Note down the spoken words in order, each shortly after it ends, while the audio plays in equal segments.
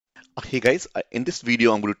Hey guys, in this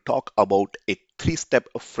video, I'm going to talk about a three-step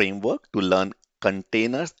framework to learn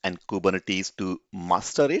containers and Kubernetes to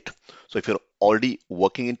master it. So if you're already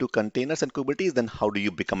working into containers and Kubernetes, then how do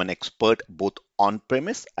you become an expert both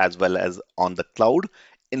on-premise as well as on the cloud,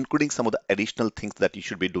 including some of the additional things that you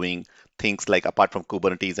should be doing, things like apart from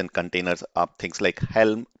Kubernetes and containers, things like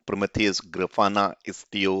Helm, Prometheus, Grafana,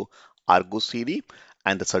 Istio, Argo CD,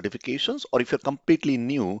 and the certifications, or if you're completely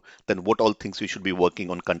new, then what all things you should be working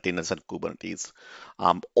on containers and Kubernetes.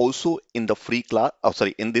 Also in the free class,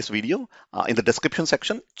 in this video, in the description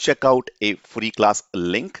section, check out a free class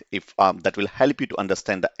link if that will help you to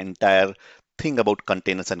understand the entire thing about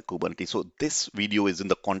containers and Kubernetes. So this video is in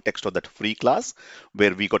the context of that free class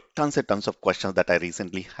where we got tons and tons of questions that I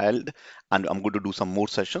recently held, and I'm going to do some more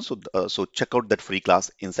sessions. So check out that free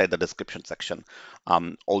class inside the description section.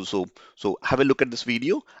 So have a look at this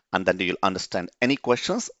video and then you'll understand. Any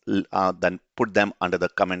questions, then put them under the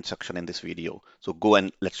comment section in this video. So go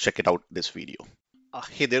and let's check it out, this video.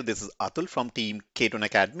 Hey there, this is Atul from Team K2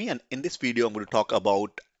 Academy, and in this video, I'm going to talk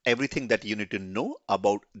about everything that you need to know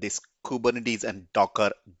about this Kubernetes and Docker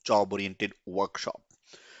job-oriented workshop.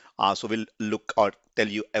 So we'll look or tell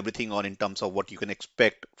you everything on in terms of what you can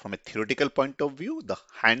expect from a theoretical point of view, the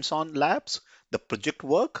hands-on labs, the project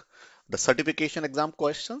work, the certification exam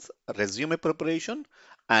questions, resume preparation,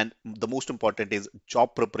 and the most important is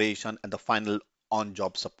job preparation and the final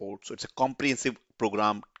on-job support. So it's a comprehensive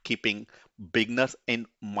program keeping beginners in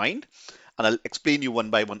mind. And I'll explain you one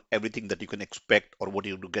by one everything that you can expect or what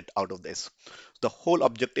you to get out of this. The whole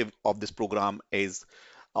objective of this program is,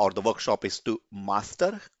 or the workshop is to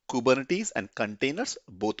master Kubernetes and containers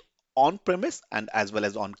both on-premise and as well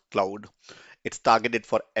as on cloud. It's targeted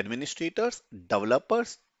for administrators,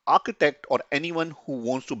 developers, architect, or anyone who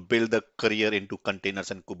wants to build a career into containers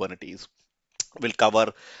and Kubernetes. We'll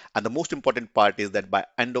cover, and the most important part is that by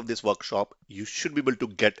end of this workshop, you should be able to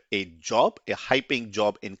get a job, a high-paying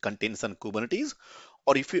job in containers and Kubernetes.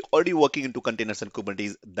 Or if you're already working into containers and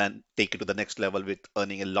Kubernetes, then take it to the next level with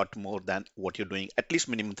earning a lot more than what you're doing, at least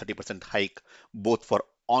minimum 30% hike, both for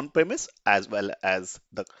on-premise as well as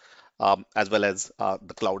the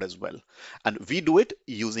cloud as well. And we do it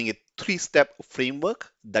using a three-step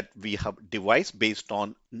framework that we have devised based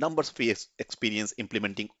on numbers of years experience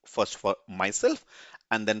implementing, first for myself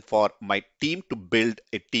and then for my team to build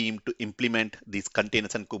a team to implement these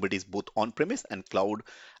containers and Kubernetes both on-premise and cloud,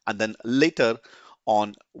 and then later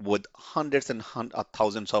on with hundreds and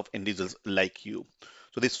thousands of individuals like you.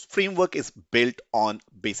 So this framework is built on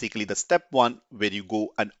basically the step one, where you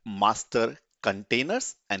go and master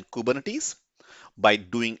containers and Kubernetes by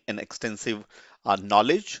doing an extensive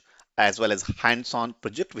knowledge as well as hands-on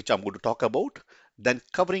project, which I'm going to talk about, then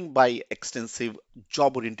covering by extensive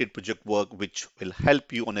job-oriented project work, which will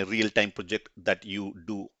help you on a real-time project that you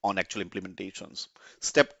do on actual implementations.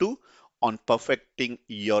 Step two, on perfecting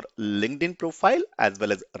your LinkedIn profile as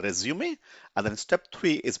well as resume. And then step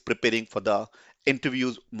three is preparing for the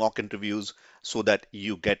interviews, mock interviews, so that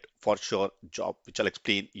you get for sure job, which I'll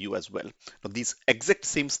explain you as well. Now, these exact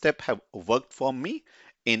same step have worked for me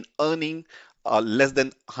in earning less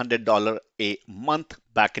than $100 a month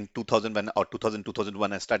back in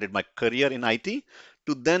 2001 I started my career in IT,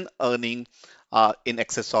 to then earning in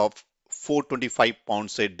excess of 425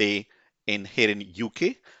 pounds a day in here in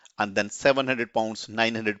UK, and then 700 pounds,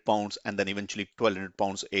 900 pounds, and then eventually 1200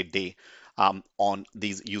 pounds a day on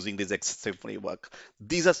these using this excessive framework.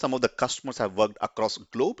 These are some of the customers I've worked across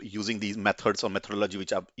globe using these methods or methodology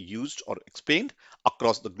which I've used or explained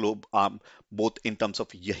across the globe, both in terms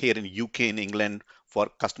of here in UK and England for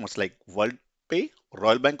customers like WorldPay,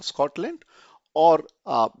 Royal Bank of Scotland, or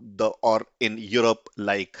or in Europe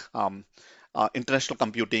like International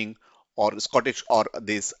Computing or Scottish or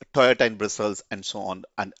this Toyota in Brussels and so on,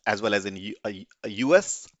 and as well as in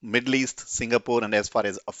US, Middle East, Singapore, and as far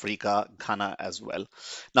as Africa, Ghana as well.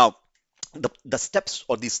 Now, the steps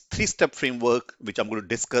or this three-step framework which I'm going to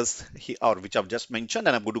discuss here or which I've just mentioned,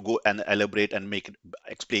 and I'm going to go and elaborate and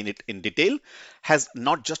explain it in detail, has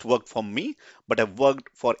not just worked for me, but I've worked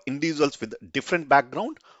for individuals with different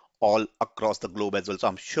background all across the globe as well. So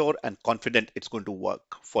I'm sure and confident it's going to work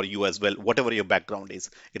for you as well, whatever your background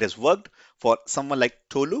is. It has worked for someone like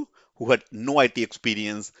Tolu, who had no IT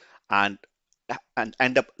experience and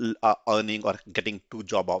end up earning or getting 2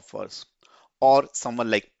 job offers, or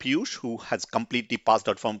someone like Piyush, who has completely passed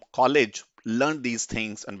out from college, learned these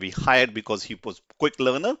things, and we hired because he was quick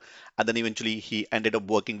learner, and then eventually he ended up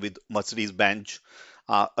working with Mercedes-Benz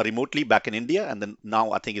remotely back in India, and then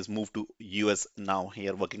now I think he's moved to US now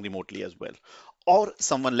here working remotely as well. Or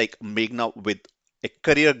someone like Meghna with a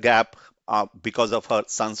career gap because of her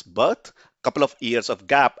son's birth, couple of years of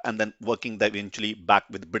gap and then working that eventually back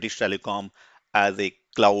with British Telecom as a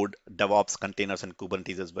cloud DevOps containers and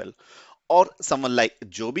Kubernetes as well. Or someone like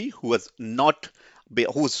Joby who was not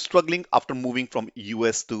who was struggling after moving from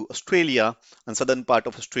US to Australia and southern part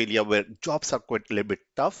of Australia where jobs are quite a little bit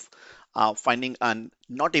tough, finding and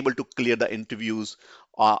not able to clear the interviews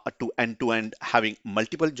to end having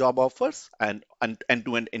multiple job offers and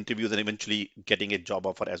end-to-end interviews and eventually getting a job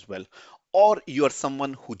offer as well. Or you are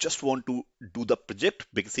someone who just want to do the project.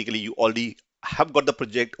 Basically, you already have got the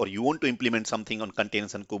project or you want to implement something on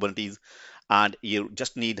containers and Kubernetes and you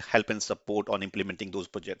just need help and support on implementing those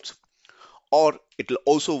projects. Or it will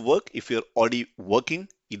also work if you're already working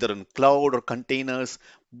either on cloud or containers,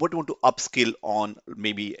 but want to upskill on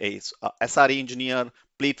maybe a SRE engineer,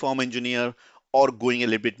 platform engineer, or going a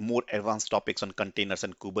little bit more advanced topics on containers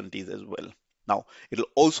and Kubernetes as well. Now, it'll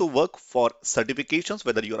also work for certifications,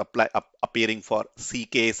 whether you're appearing for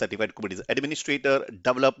CK, Certified Kubernetes Administrator,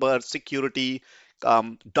 Developer, Security,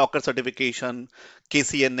 Docker certification,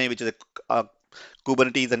 KCNA, which is a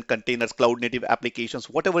Kubernetes and containers, cloud native applications,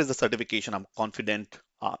 whatever is the certification, I'm confident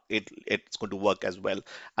it's going to work as well.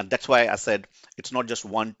 And that's why I said it's not just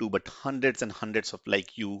one, two, but hundreds and hundreds of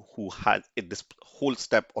like you who has this whole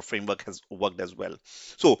step or framework has worked as well.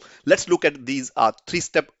 So let's look at these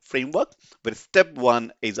three-step framework, where step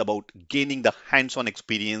one is about gaining the hands-on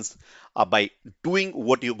experience by doing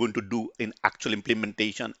what you're going to do in actual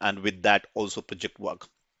implementation, and with that also project work.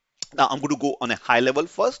 Now I'm going to go on a high level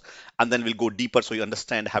first, and then we'll go deeper so you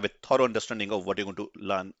understand, have a thorough understanding of what you're going to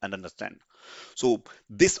learn and understand. So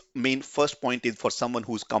this main first point is for someone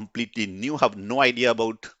who's completely new, have no idea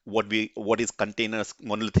about what is containers,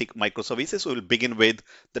 monolithic microservices. So we'll begin with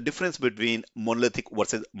the difference between monolithic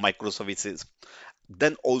versus microservices.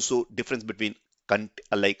 Then also difference between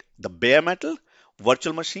like the bare metal,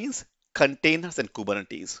 virtual machines, containers, and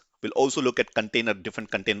Kubernetes. We'll also look at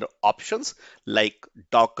different container options like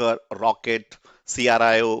Docker, Rocket,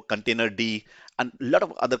 CRIO, Containerd, and a lot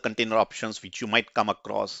of other container options which you might come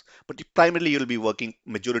across. But primarily you'll be working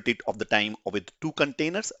majority of the time with two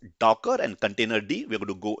containers, Docker and Containerd. We're going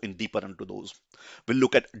to go in deeper into those. We'll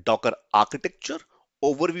look at Docker architecture,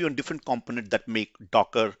 overview on different components that make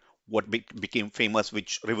Docker what became famous,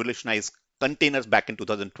 which revolutionized containers back in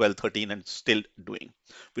 2012-13 and still doing.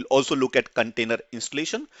 We'll also look at container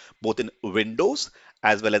installation, both in Windows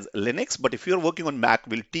as well as Linux. But if you're working on Mac,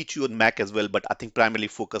 we'll teach you on Mac as well, but I think primarily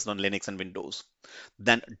focused on Linux and Windows.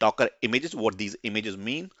 Then Docker images, what these images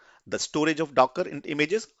mean, the storage of Docker in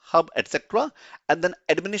images, hub, etc. And then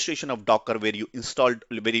administration of Docker, where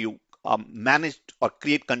you manage or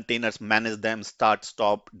create containers, manage them, start,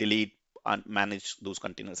 stop, delete, and manage those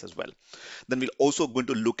containers as well. Then we're also going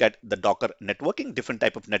to look at the Docker networking, different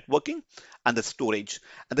type of networking, and the storage.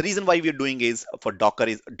 And the reason why we're doing is for Docker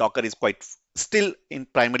is quite still in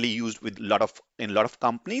primarily used with in a lot of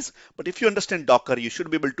companies. But if you understand Docker, you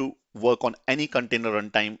should be able to work on any container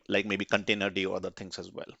runtime, like maybe Containerd or other things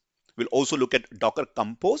as well. We'll also look at Docker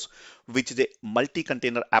Compose, which is a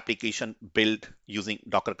multi-container application built using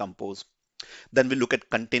Docker Compose. Then we look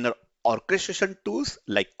at container orchestration tools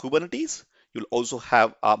like Kubernetes. You'll also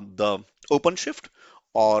have the OpenShift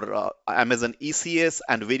or Amazon ECS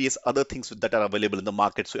and various other things that are available in the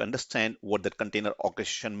market, so you understand what that container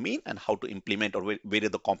orchestration mean and how to implement, or where are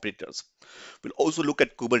the competitors. We'll also look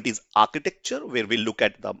at Kubernetes architecture, where we'll look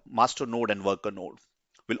at the master node and worker node.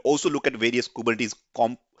 We'll also look at various Kubernetes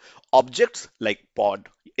objects like pod,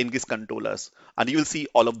 Ingis controllers, and you will see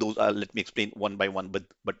all of those. Let me explain one by one,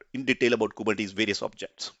 but in detail about Kubernetes various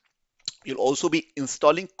objects. You'll also be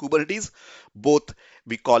installing Kubernetes, both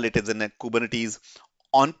we call it as in a Kubernetes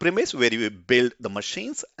on-premise, where you build the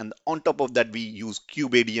machines, and on top of that we use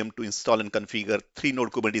kubeadm to install and configure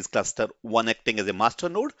 3-node Kubernetes cluster, one acting as a master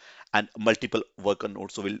node and multiple worker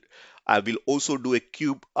nodes. So we'll also do a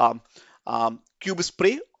kube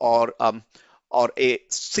spray or a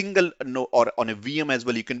single node or on a VM as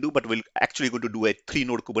well you can do, but we're actually going to do a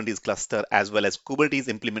 3-node Kubernetes cluster as well as Kubernetes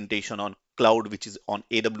implementation on cloud, which is on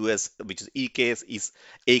AWS, which is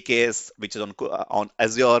AKS, which is on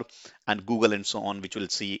Azure and Google and so on, which we'll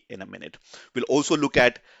see in a minute. We'll also look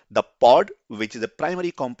at the pod, which is a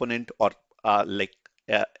primary component or like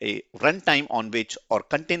a runtime on which, or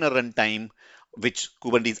container runtime, which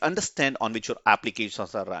Kubernetes understand on which your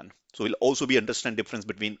applications are run. So we'll also be understand difference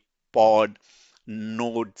between pod,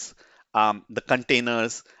 nodes, the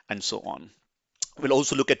containers, and so on. We'll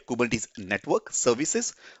also look at Kubernetes network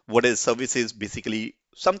services. What is services? Basically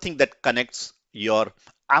something that connects your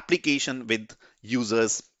application with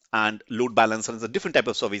users and load balancers, the different type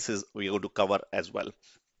of services we're going to cover as well.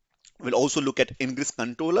 We'll also look at ingress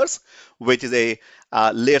controllers, which is a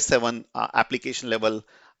layer 7 application level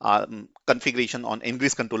configuration on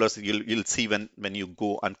ingress controllers you'll see when you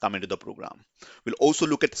go and come into the program. We'll also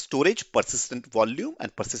look at storage, persistent volume,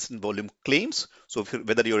 and persistent volume claims. So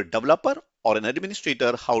whether you're a developer or an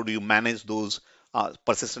administrator, how do you manage those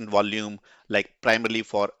persistent volume, like primarily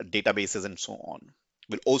for databases and so on.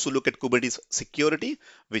 We'll also look at Kubernetes security,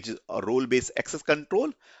 which is a role-based access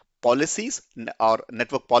control, policies or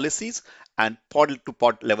network policies, and pod to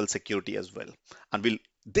pod level security as well. And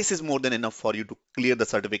this is more than enough for you to clear the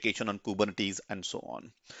certification on Kubernetes and so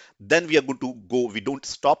on. Then we are going to go, we don't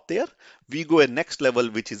stop there. We go a next level,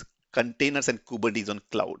 which is containers and Kubernetes on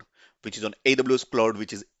cloud, which is on AWS cloud,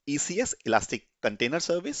 which is ECS, Elastic Container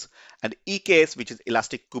Service, and EKS, which is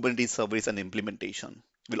Elastic Kubernetes Service and Implementation.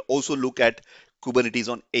 We'll also look at Kubernetes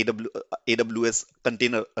on AWS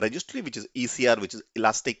Container Registry, which is ECR, which is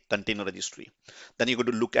Elastic Container Registry. Then you're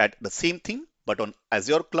going to look at the same thing, but on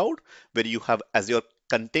Azure Cloud, where you have Azure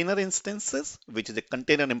Container Instances, which is a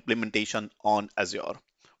container implementation on Azure.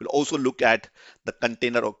 We'll also look at the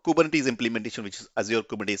container or Kubernetes implementation, which is Azure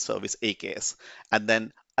Kubernetes Service, AKS. And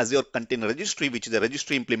then Azure Container Registry, which is a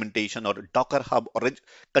registry implementation or a Docker Hub or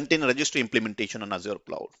container registry implementation on Azure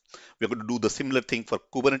Cloud. We're going to do the similar thing for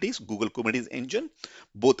Kubernetes, Google Kubernetes Engine,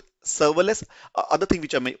 both serverless. Other thing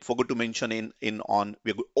which I forgot to mention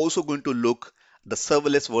we're also going to look the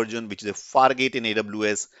serverless version, which is a Fargate in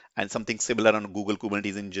AWS, and something similar on Google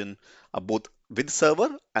Kubernetes Engine, both with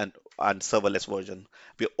server and serverless version.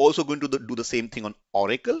 We're also going to do the same thing on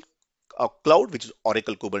Oracle Cloud, which is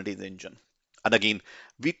Oracle Kubernetes Engine. And again,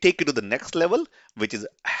 we take it to the next level, which is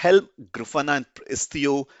Helm, Grafana, and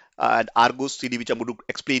Istio, and Argo CD, which I'm going to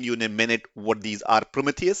explain you in a minute what these are.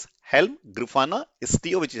 Prometheus, Helm, Grafana,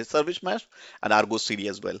 Istio, which is a service mesh, and Argo CD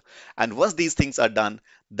as well. And once these things are done,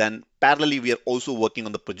 then parallelly, we are also working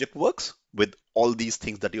on the project works with all these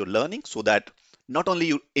things that you're learning, so that not only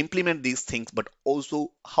you implement these things, but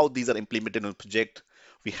also how these are implemented in a project.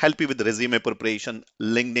 We help you with the resume preparation,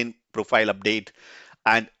 LinkedIn profile update,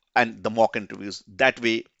 and the mock interviews. That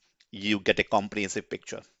way you get a comprehensive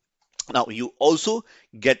picture. Now you also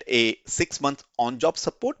get a 6-month on-job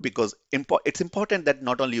support, because it's important that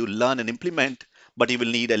not only you learn and implement, but you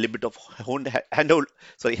will need a little bit of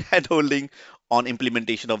handholding on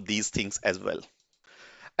implementation of these things as well.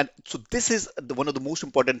 And so this is one of the most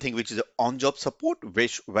important thing, which is on-job support,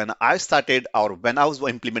 which when I started or when I was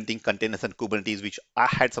implementing containers and Kubernetes, which I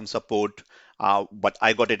had some support, but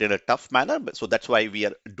I got it in a tough manner. So that's why we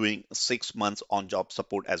are doing 6 months on-job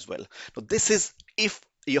support as well. So this is, if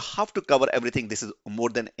you have to cover everything, this is more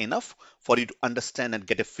than enough for you to understand and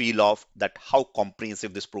get a feel of that how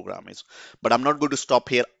comprehensive this program is. But I'm not going to stop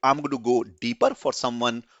here. I'm going to go deeper for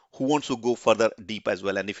someone who wants to go further deep as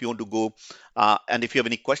well. And if you want to go, and if you have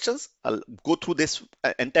any questions, I'll go through this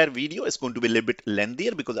entire video. It's going to be a little bit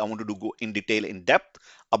lengthier because I wanted to go in detail, in depth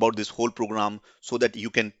about this whole program, so that you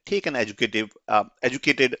can take an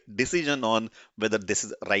educated decision on whether this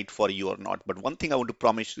is right for you or not. But one thing I want to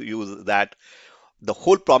promise you is that the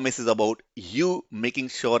whole promise is about you making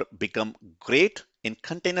sure become great in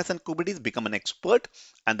containers and Kubernetes, become an expert,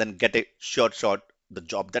 and then get a short the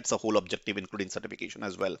job. That's the whole objective, including certification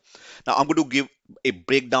as well. Now I'm going to give a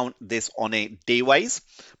breakdown this on a day wise,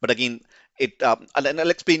 but again, I'll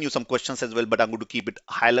explain you some questions as well, but I'm going to keep it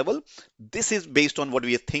high level. This is based on what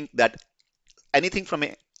we think that anything from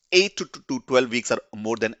 8 to 12 weeks are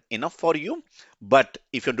more than enough for you. But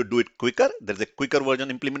if you want to do it quicker, there's a quicker version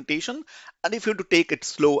implementation. And if you want to take it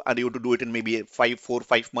slow and you want to do it in maybe 5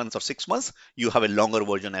 months or 6 months, you have a longer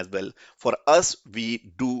version as well. For us,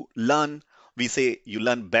 we say you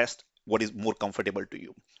learn best what is more comfortable to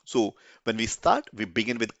you. So when we start, we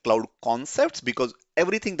begin with cloud concepts, because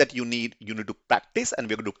everything that you need to practice, and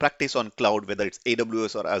we're going to practice on cloud, whether it's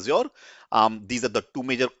AWS or Azure. These are the two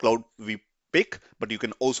major cloud we pick, but you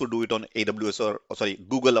can also do it on AWS or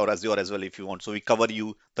Google or Azure as well if you want. So we cover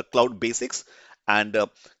you the cloud basics and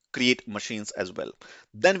create machines as well.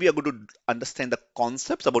 Then we are going to understand the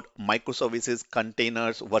concepts about microservices,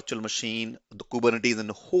 containers, virtual machine, the Kubernetes, and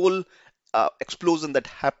the whole explosion that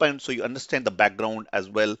happened. So you understand the background as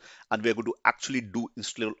well. And we're going to actually do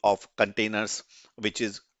install of containers, which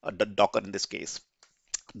is the Docker in this case.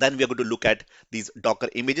 Then we are going to look at these Docker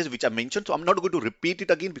images, which I mentioned. So I'm not going to repeat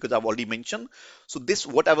it again because I've already mentioned. So this,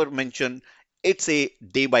 whatever mentioned, it's a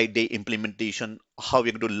day-by-day implementation, how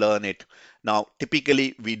we're going to learn it. Now,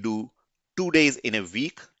 typically we do 2 days in a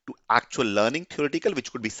week to actual learning theoretical,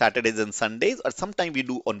 which could be Saturdays and Sundays, or sometimes we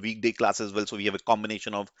do on weekday classes as well. So we have a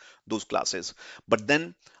combination of those classes. But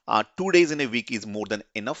then 2 days in a week is more than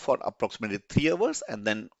enough for approximately 3 hours. And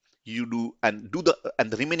then you do and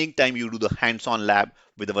the remaining time you do the hands-on lab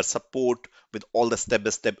with our support, with all the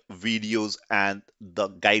step-by-step videos and the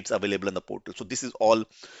guides available in the portal. So this is all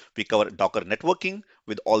we cover: Docker networking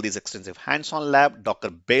with all these extensive hands-on lab,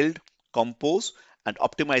 Docker build, compose, and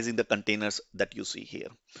optimizing the containers that you see here.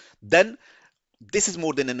 Then this is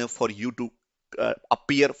more than enough for you to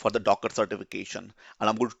appear for the Docker certification. And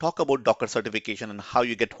I'm going to talk about Docker certification and how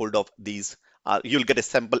you get hold of these. You'll get a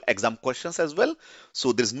sample exam questions as well.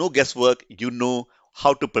 So there's no guesswork. You know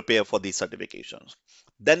how to prepare for these certifications.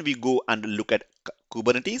 Then we go and look at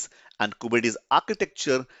Kubernetes and Kubernetes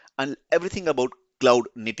architecture and everything about cloud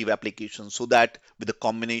native applications, so that with the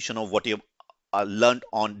combination of what you've learned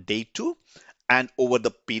on day 2 and over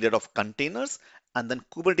the period of containers and then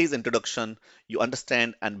Kubernetes introduction, you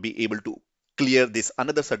understand and be able to clear this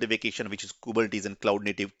another certification, which is Kubernetes and Cloud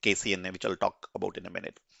Native KCNA, which I'll talk about in a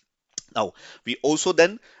minute. Now, we also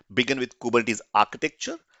then begin with Kubernetes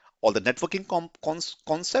architecture, all the networking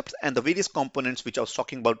concepts and the various components which I was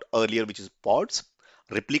talking about earlier, which is pods,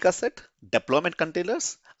 replica set, deployment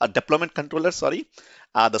controllers, sorry,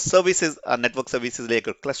 the services, network services like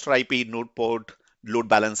a cluster IP, node port, load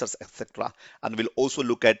balancers, etc. And we'll also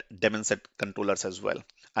look at daemon set controllers as well,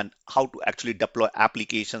 and how to actually deploy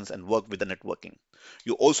applications and work with the networking.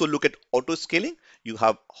 You also look at auto scaling. You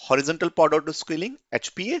have horizontal pod auto scaling,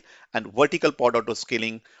 HPA, and vertical pod auto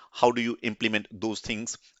scaling. How do you implement those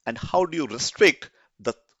things, and how do you restrict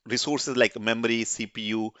the resources like memory,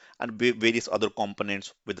 CPU, and various other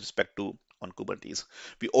components with respect to on Kubernetes.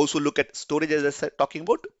 We also look at storage, as I said, talking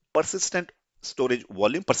about persistent storage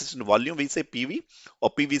volume, persistent volume, we say PV,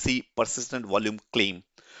 or PVC, persistent volume claim.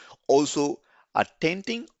 Also,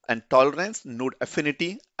 tainting and tolerance, node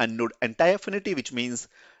affinity and node anti-affinity, which means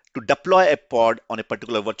to deploy a pod on a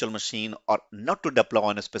particular virtual machine or not to deploy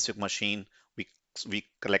on a specific machine. We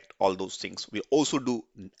collect all those things. We also do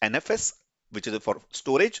NFS, which is for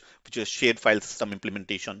storage, which is shared file system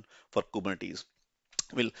implementation for Kubernetes.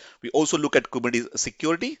 We also look at Kubernetes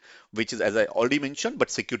security, which is, as I already mentioned,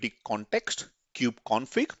 but security context, kube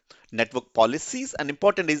config, network policies, and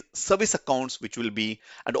important is service accounts, which will be,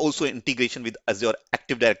 and also integration with Azure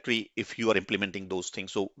Active Directory if you are implementing those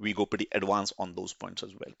things. So we go pretty advanced on those points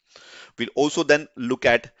as well. We'll also then look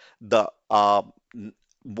at the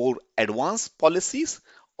more advanced policies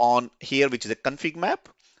on here, which is a config map,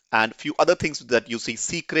 and few other things that you see,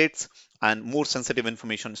 secrets and more sensitive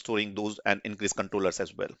information, storing those and increase controllers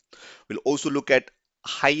as well. We'll also look at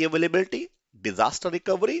high availability, disaster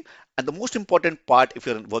recovery, and the most important part, if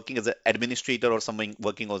you're working as an administrator or someone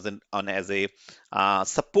working as a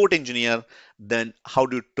support engineer, then how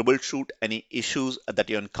do you troubleshoot any issues that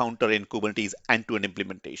you encounter in Kubernetes end-to-end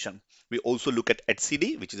implementation. We also look at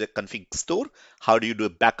etcd, which is a config store. How do you do a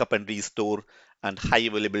backup and restore and high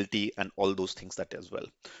availability and all those things that as well.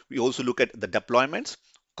 We also look at the deployments,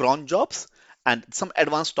 cron jobs, and some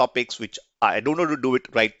advanced topics which I don't know to do it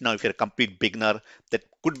right now. If you're a complete beginner, that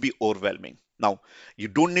could be overwhelming. Now, you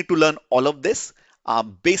don't need to learn all of this.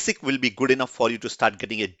 Basic will be good enough for you to start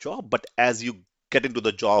getting a job, but as you get into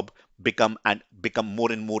the job, become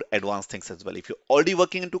more and more advanced things as well. If you're already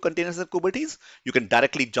working into containers and Kubernetes, you can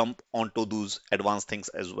directly jump onto those advanced things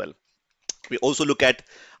as well. We also look at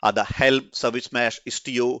the Helm, Service Mesh,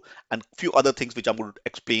 Istio, and a few other things which I'm going to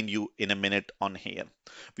explain you in a minute on here.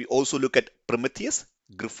 We also look at Prometheus,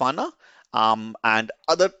 Grafana, and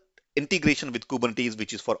other integration with Kubernetes,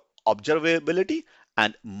 which is for observability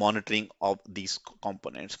and monitoring of these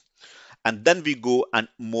components. And then we go and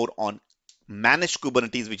more on managed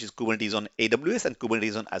Kubernetes, which is Kubernetes on AWS and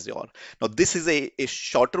Kubernetes on Azure. Now, this is a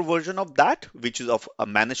shorter version of that, which is of a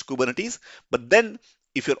managed Kubernetes. But then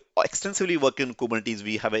if you're extensively working on Kubernetes,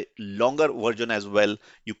 we have a longer version as well.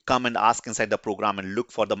 You come and ask inside the program and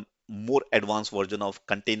look for the more advanced version of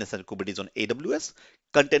containers and Kubernetes on AWS,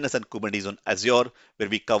 containers and Kubernetes on Azure, where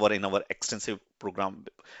we cover in our extensive program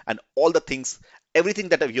and all the things. Everything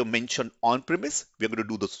that you mentioned on premise, we're going to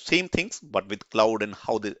do the same things, but with cloud and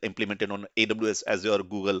how they implemented on AWS, Azure,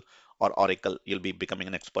 Google, or Oracle. You'll be becoming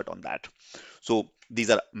an expert on that. So these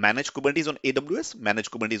are managed Kubernetes on AWS,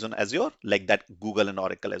 managed Kubernetes on Azure, like that Google and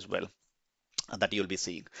Oracle as well, that you'll be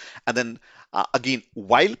seeing. And then again,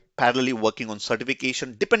 while parallelly working on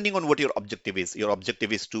certification, depending on what your objective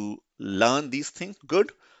is to learn these things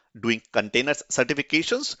good, doing containers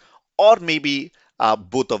certifications, or maybe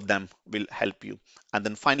both of them will help you. And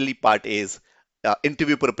then finally part is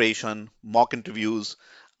interview preparation, mock interviews,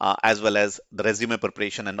 as well as the resume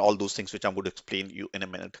preparation and all those things which I'm going to explain you in a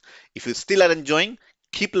minute. If you still are enjoying,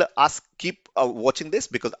 keep watching this,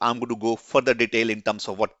 because I'm going to go further detail in terms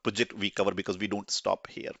of what project we cover, because we don't stop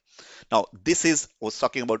here. Now, this is was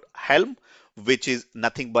talking about Helm, which is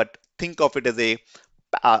nothing but think of it as a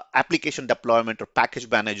application deployment or package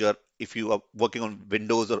manager. If you are working on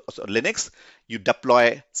Windows or Linux, you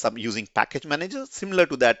deploy some using package manager. Similar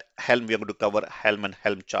to that, Helm, we are going to cover Helm and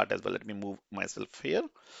Helm chart as well. Let me move myself here.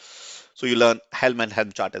 So you learn Helm and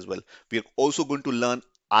Helm chart as well. We are also going to learn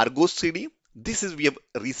Argo CD. This is we have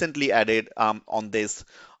recently added on this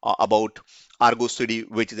about Argo CD,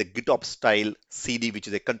 which is a GitOps style CD, which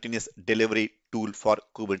is a continuous delivery tool for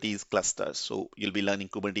Kubernetes clusters. So you'll be learning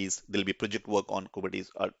Kubernetes. There'll be project work on Kubernetes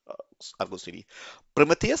Argo CD.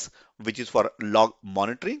 Prometheus, which is for log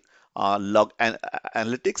monitoring, log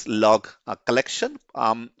analytics, log collection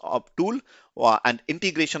tool, and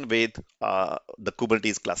integration with the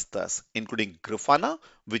Kubernetes clusters, including Grafana,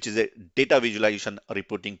 which is a data visualization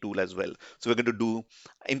reporting tool as well. So we're going to do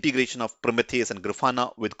integration of Prometheus and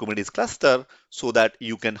Grafana with Kubernetes cluster, so that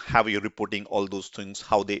you can have your reporting, all those things,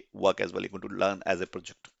 how they work as well. You're going to learn as a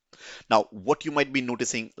project. Now, what you might be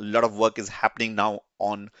noticing, a lot of work is happening now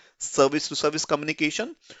on service to service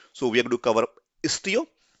communication. So we are going to cover Istio,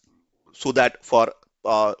 so that for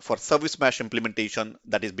service mesh implementation,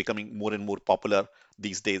 that is becoming more and more popular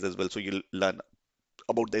these days as well. So you'll learn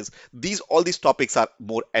about this. All these topics are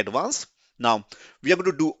more advanced. Now we are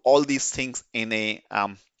going to do all these things in a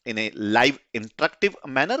live interactive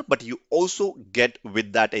manner, but you also get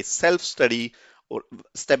with that a self-study or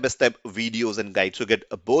step-by-step videos and guides. So you get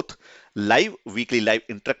both weekly live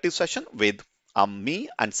interactive session with me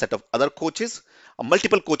and set of other coaches,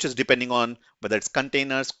 multiple coaches depending on whether it's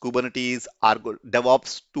containers, Kubernetes, Argo,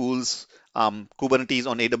 DevOps tools, Kubernetes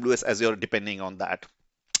on AWS, Azure, depending on that.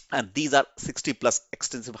 And these are 60 plus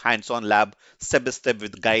extensive hands-on lab, step-by-step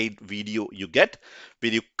with guide video you get,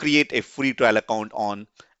 where you create a free trial account on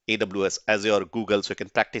AWS, Azure, Google, so you can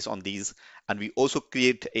practice on these. And we also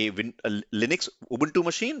create a Linux Ubuntu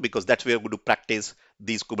machine, because that's where we're going to practice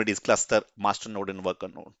these Kubernetes cluster, master node and worker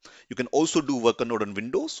node. You can also do worker node on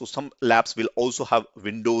Windows. So some labs will also have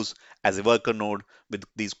Windows as a worker node with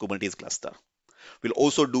these Kubernetes cluster. We'll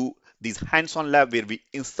also do these hands-on lab where we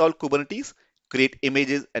install Kubernetes, create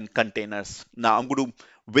images and containers. Now I'm going to,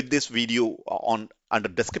 with this video on under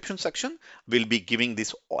description section, we'll be giving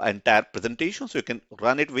this entire presentation, so you can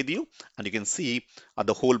run it with you and you can see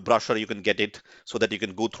the whole brochure. You can get it so that you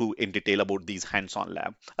can go through in detail about these hands-on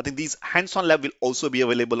lab. I think these hands-on lab will also be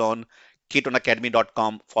available on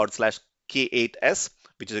ketonacademy.com/K8S,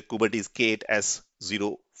 which is a Kubernetes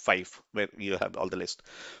K8S05, where you have all the list.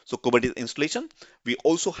 So Kubernetes installation. We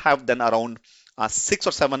also have then around 6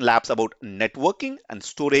 or 7 labs about networking and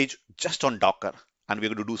storage just on Docker. And we're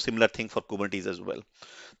going to do similar thing for Kubernetes as well.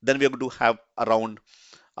 Then we're going to have around,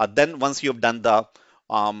 then once you have done the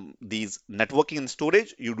these networking and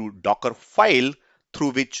storage, you do Docker file,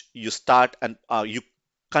 through which you start and you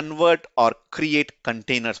convert or create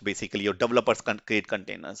containers. Basically, your developers can create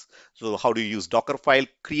containers. So how do you use Docker file,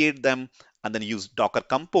 create them, and then use Docker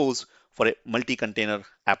Compose for a multi-container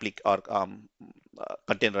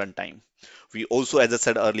container runtime. We also, as I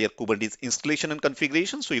said earlier, Kubernetes installation and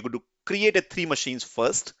configuration. So you're going to create 3 machines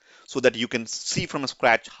first, so that you can see from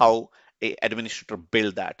scratch how a administrator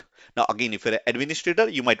build that. Now, again, if you're an administrator,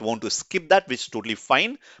 you might want to skip that, which is totally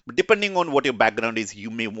fine. But depending on what your background is,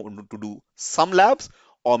 you may want to do some labs,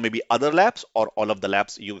 or maybe other labs, or all of the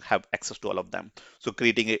labs. You have access to all of them. So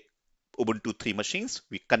creating a Ubuntu 3 machines,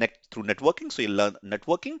 we connect through networking. So you learn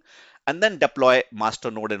networking, and then deploy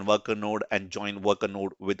master node and worker node, and join worker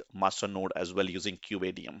node with master node as well using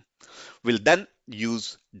kubeadm. We'll then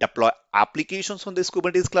deploy applications on this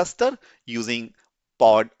Kubernetes cluster using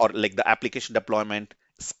pod, or like the application deployment,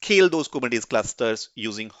 scale those Kubernetes clusters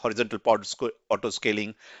using horizontal pod auto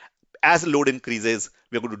scaling. As load increases,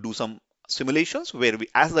 we're going to do some simulations where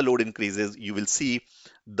as the load increases, you will see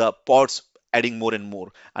the pods adding more and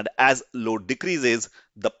more. And as load decreases,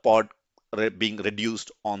 the pod being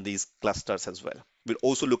reduced on these clusters as well. We'll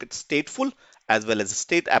also look at stateful as well as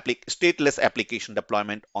stateless application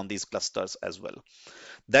deployment on these clusters as well.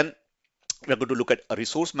 Then we're going to look at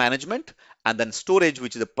resource management, and then storage,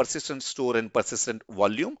 which is a persistent store and persistent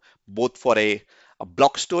volume, both for a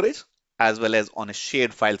block storage as well as on a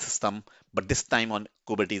shared file system, but this time on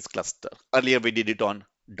Kubernetes cluster. Earlier we did it on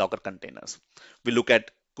Docker containers. We look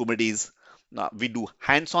at Kubernetes. We do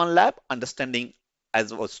hands-on lab, understanding,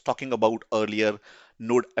 as I was talking about earlier,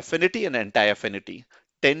 node affinity and anti-affinity,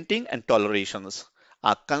 tenting and tolerations.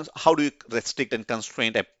 How do you restrict and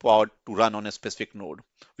constrain a pod to run on a specific node?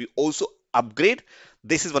 We also upgrade.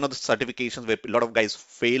 This is one of the certifications where a lot of guys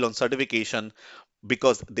fail on certification.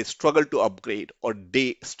 because they struggle to upgrade or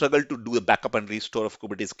they struggle to do the backup and restore of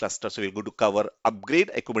Kubernetes cluster. So we're going to cover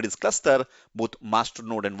upgrade a Kubernetes cluster, both master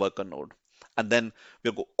node and worker node. And then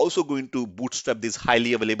we're also going to bootstrap this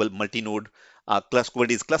highly available multi-node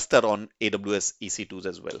Kubernetes cluster on AWS EC2s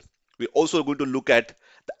as well. We're also going to look at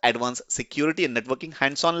the advanced security and networking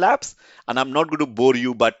hands-on labs. And I'm not going to bore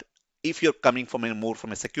you, but if you're coming from more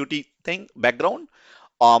from a security thing background,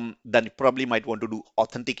 then you probably might want to do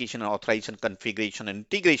authentication and authorization, configuration and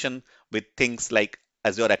integration with things like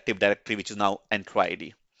Azure Active Directory, which is now Entra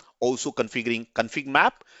ID. Also configuring config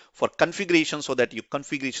map for configuration so that your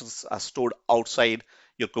configurations are stored outside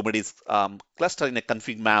your Kubernetes cluster in a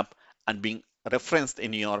config map and being referenced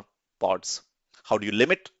in your pods. How do you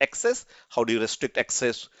limit access? How do you restrict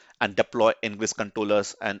access and deploy ingress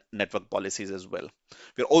controllers and network policies as well?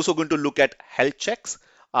 We're also going to look at health checks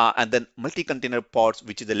and then multi-container pods,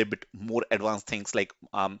 which is a little bit more advanced things like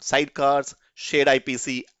sidecars, shared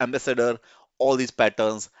IPC, ambassador, all these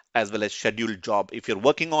patterns, as well as scheduled job. If you're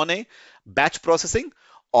working on a batch processing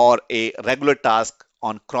or a regular task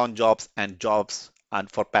on cron jobs and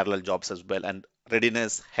for parallel jobs as well, and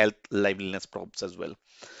readiness, health, liveliness probes as well.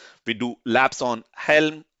 We do labs on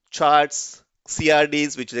Helm, charts,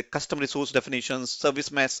 CRDs, which is a custom resource definitions,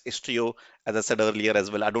 service mesh, Istio, as I said earlier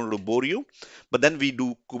as well. I don't want to bore you, but then we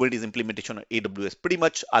do Kubernetes implementation on AWS. Pretty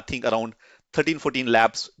much, I think around 13, 14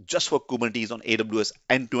 labs just for Kubernetes on AWS,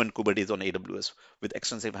 end-to-end Kubernetes on AWS with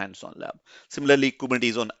extensive hands-on lab. Similarly,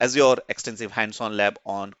 Kubernetes on Azure, extensive hands-on lab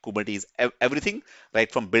on Kubernetes, everything,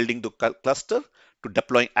 right from building the cluster to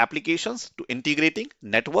deploying applications to integrating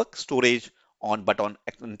network, storage, but on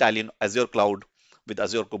entirely on Azure cloud with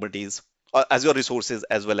Azure Kubernetes, Azure resources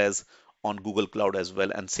as well as on Google Cloud as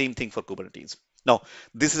well. And same thing for Kubernetes. Now,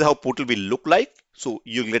 this is how portal will look like. So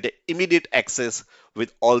you'll get immediate access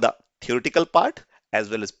with all the theoretical part as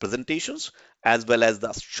well as presentations, as well as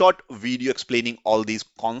the short video explaining all these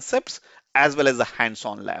concepts, as well as the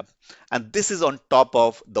hands-on lab. And this is on top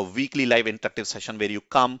of the weekly live interactive session where you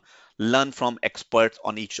come learn from experts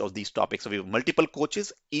on each of these topics. So we have multiple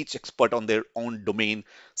coaches, each expert on their own domain,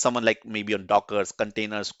 someone like maybe on Dockers,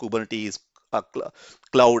 containers, Kubernetes,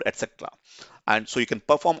 cloud, etc. And so you can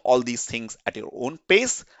perform all these things at your own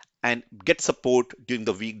pace and get support during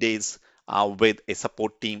the weekdays with a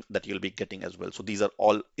support team that you'll be getting as well. So these are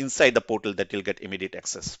all inside the portal that you'll get immediate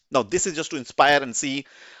access. Now, this is just to inspire and see.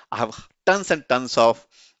 I have tons and tons of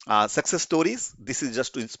success stories. This is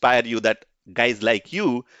just to inspire you that guys like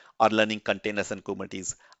you are learning containers and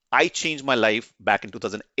Kubernetes. I changed my life back in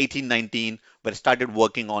 2018-19 when I started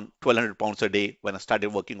working on 1,200 pounds a day when I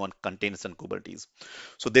started working on containers and Kubernetes.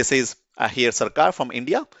 So this is here Sarkar from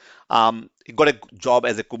India. He got a job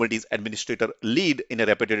as a Kubernetes administrator lead in a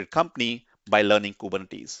reputed company by learning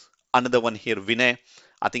Kubernetes. Another one here, Vinay,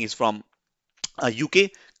 I think he's from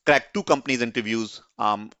UK, cracked 2 companies interviews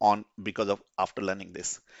on because of after learning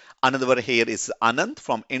this. Another one here is Anand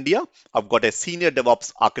from India. I've got a senior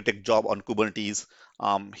DevOps architect job on Kubernetes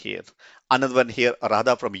here. Another one here,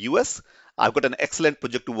 Radha from US. I've got an excellent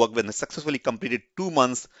project to work with and successfully completed 2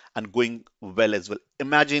 months and going well as well.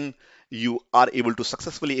 Imagine you are able to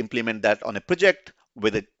successfully implement that on a project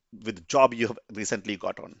with a job you have recently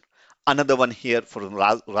got on. Another one here for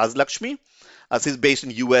Raz Lakshmi. She's based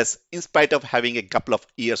in US. In spite of having a couple of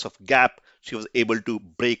years of gap, she was able to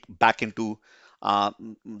break back into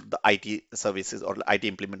the IT services or IT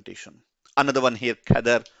implementation. Another one here,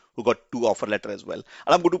 Kader, who got 2 offer letter as well.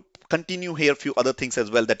 And I'm going to continue here a few other things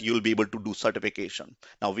as well that you'll be able to do certification.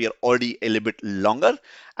 Now we are already a little bit longer,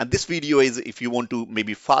 and this video is if you want to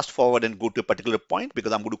maybe fast forward and go to a particular point,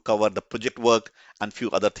 because I'm going to cover the project work and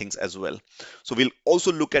few other things as well. So we'll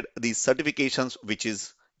also look at these certifications, which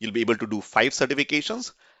is you'll be able to do 5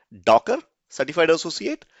 certifications: Docker Certified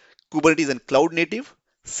Associate, Kubernetes and Cloud Native,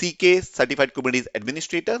 CK Certified Kubernetes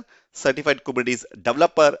Administrator, Certified Kubernetes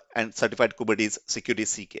Developer, and Certified Kubernetes Security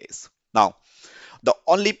CKs. Now, the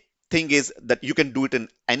only thing is that you can do it in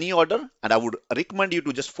any order, and I would recommend you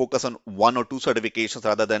to just focus on 1 or 2 certifications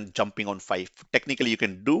rather than jumping on 5. Technically, you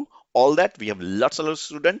can do all that. We have lots of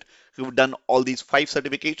students who have done all these 5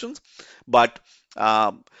 certifications, but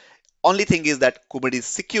only thing is that Kubernetes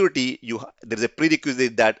security, there is a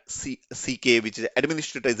prerequisite that CK, which is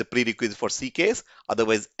administrator, is a prerequisite for CKs.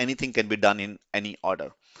 Otherwise, anything can be done in any order.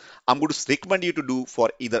 I'm going to recommend you to do for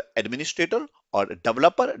either administrator or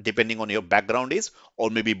developer, depending on your background is, or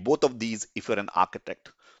maybe both of these if you're an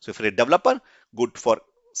architect. So if you're a developer, good for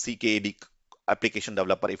CKAD application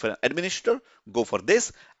developer. If you're an administrator, go for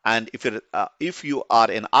this. And if you are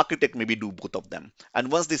an architect, maybe do both of them.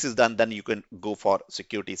 And once this is done, then you can go for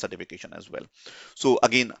security certification as well. So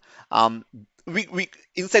again, we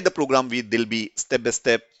inside the program, there'll be step by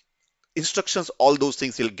step instructions, all those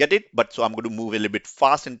things you'll get it. But so I'm going to move a little bit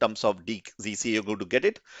fast in terms of DZC, you're going to get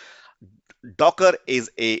it. Docker is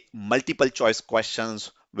a multiple choice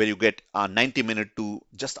questions where you get 90 minutes to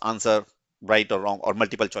just answer right or wrong, or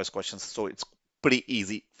multiple choice questions. So it's pretty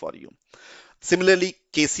easy for you. Similarly,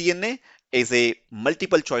 KCNA is a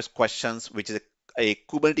multiple choice questions, which is a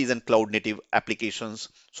Kubernetes and cloud native applications,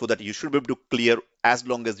 so that you should be able to clear as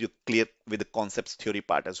long as you clear with the concepts theory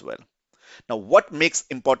part as well. Now, what makes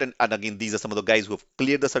important, and again, these are some of the guys who have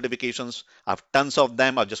cleared the certifications. I have tons of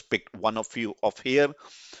them. I've just picked one of few of here.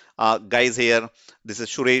 Guys here, this is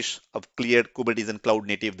Suresh. I've cleared Kubernetes and cloud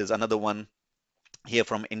native. There's another one here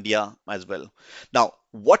from India as well. Now,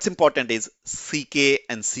 what's important is CK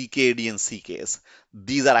and CKD and CKS.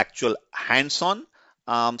 These are actual hands-on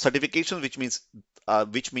certifications, which means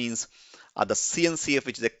the CNCF,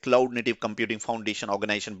 which is a Cloud Native Computing Foundation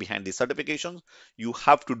organization behind these certifications. You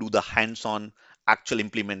have to do the hands-on, actual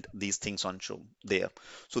implement these things on show there.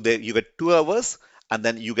 So there you get 2 hours, and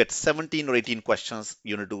then you get 17 or 18 questions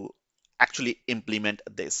you need to actually implement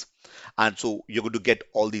this. And so you're going to get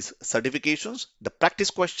all these certifications, the practice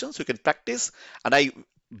questions you can practice. And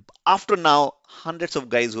after now hundreds of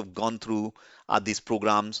guys who have gone through these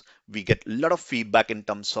programs, we get a lot of feedback in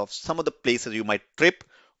terms of some of the places you might trip,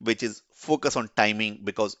 which is focus on timing,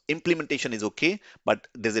 because implementation is okay, but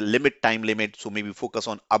there's a time limit. So maybe focus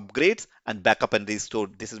on upgrades and backup and restore.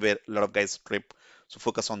 This is where a lot of guys trip. So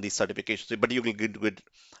focus on these certifications, but you will get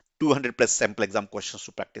 200 plus sample exam questions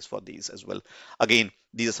to practice for these as well. Again,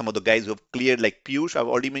 these are some of the guys who have cleared, like Piyush, I've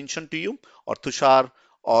already mentioned to you, or Tushar,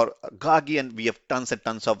 or Gagi, and we have tons and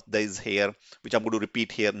tons of these here, which I'm going to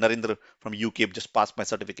repeat here. Narendra from UK just passed my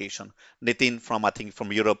certification. Nitin from, I think,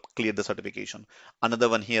 from Europe cleared the certification. Another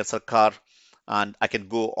one here, Sarkar, and I can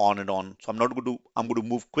go on and on. So I'm going to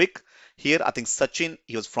move quick here. I think Sachin,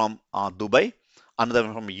 he was from Dubai. Another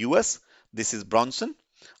one from US. This is Bronson.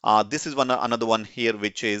 This is another one here,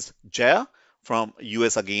 which is Jaya from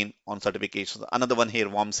US again on certifications. Another one here,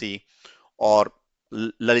 Vamsi or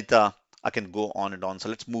Lalita. I can go on and on. So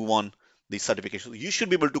let's move on these certifications. You should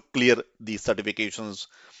be able to clear these certifications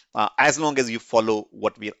as long as you follow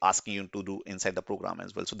what we are asking you to do inside the program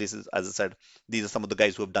as well. So this is, as I said, these are some of the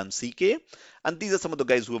guys who have done CK, and these are some of the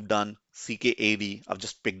guys who have done CKAD. I've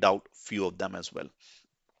just picked out few of them as well.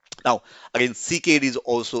 Now, again, CKAD is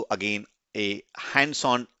also, again, a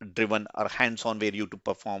hands-on driven or hands-on way you to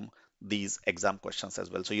perform these exam questions as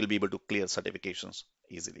well. So you'll be able to clear certifications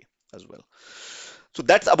easily as well. So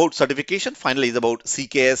that's about certification. Finally is about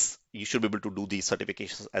CKS. You should be able to do these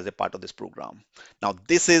certifications as a part of this program. Now,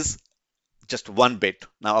 this is just one bit.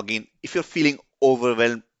 Now, again, if you're feeling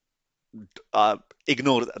overwhelmed,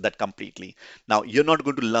 ignore that completely. Now, you're not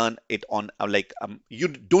going to learn it on you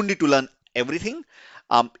don't need to learn everything.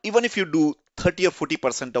 Even if you do 30 or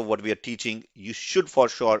 40% of what we are teaching, you should for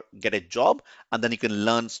sure get a job, and then you can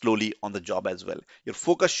learn slowly on the job as well. Your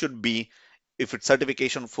focus should be, if it's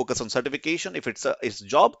certification, focus on certification. If it's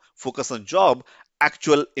job, focus on job.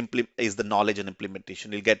 Actual is the knowledge and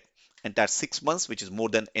implementation. You'll get entire 6 months, which is more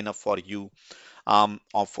than enough for you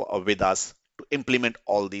with us to implement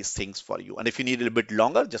all these things for you. And if you need a little bit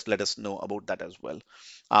longer, just let us know about that as well.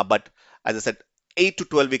 But as I said, 8 to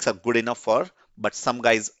 12 weeks are good enough but some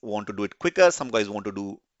guys want to do it quicker. Some guys want to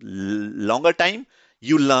do longer time.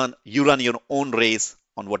 You run your own race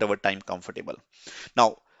on whatever time comfortable.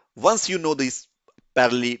 Now, once you know these,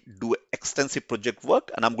 parallelly do extensive project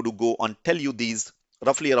work, and I'm going to go on tell you these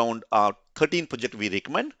roughly around 13 projects we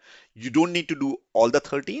recommend. You don't need to do all the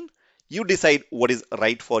 13. You decide what is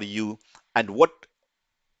right for you and what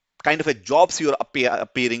kind of a jobs you're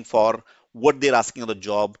appearing for, what they're asking on the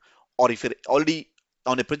job, or if you're already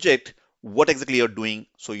on a project, what exactly you're doing,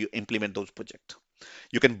 so you implement those projects.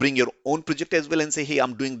 You can bring your own project as well and say, hey,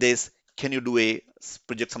 I'm doing this. Can you do a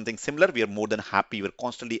project something similar? We are more than happy. We're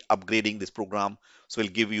constantly upgrading this program. So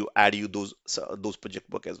we'll add you those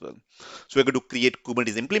project work as well. So we're going to create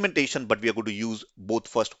Kubernetes implementation, but we are going to use both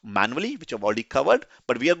first manually, which I've already covered,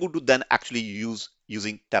 but we are going to then actually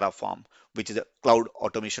using Terraform, which is a cloud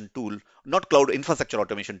automation tool, not cloud infrastructure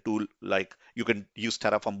automation tool. Like you can use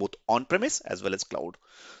Terraform both on-premise as well as cloud.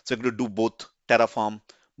 So we're going to do both Terraform,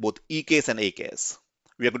 both EKS and AKS.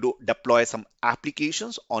 We are going to deploy some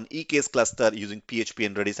applications on EKS cluster using PHP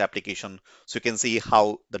and Redis application. So you can see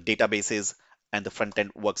how the databases and the front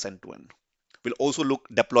end works end to end. We'll also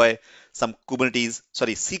deploy some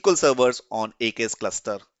SQL servers on AKS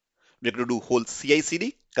cluster. We're going to do whole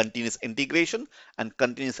CI/CD, continuous integration, and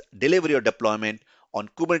continuous delivery or deployment on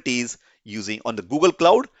Kubernetes using on the Google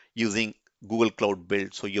Cloud using Google Cloud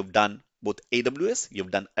Build. So you've done both AWS,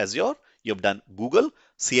 you've done Azure, you've done Google,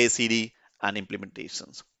 CI/CD, and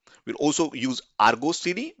implementations. We'll also use Argo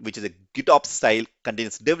CD, which is a GitOps style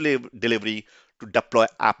continuous delivery to deploy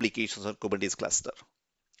applications on Kubernetes cluster.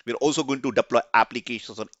 We're also going to deploy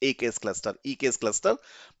applications on AKS cluster, EKS cluster,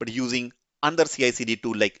 but using under CI/CD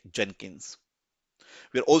tool like Jenkins.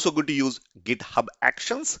 We're also going to use GitHub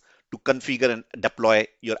Actions to configure and deploy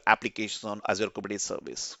your applications on Azure Kubernetes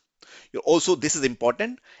Service. You're also, this is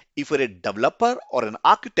important, if you're a developer or an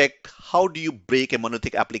architect, how do you break a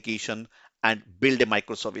monolithic application and build a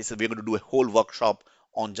microservice? We're going to do a whole workshop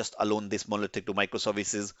on just alone this monolithic to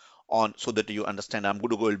microservices on so that you understand. I'm going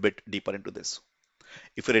to go a little bit deeper into this.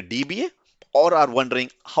 If you're a DBA or are wondering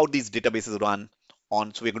how these databases run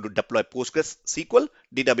on, so we're going to deploy PostgreSQL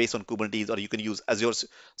database on Kubernetes, or you can use Azure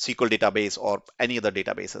SQL database or any other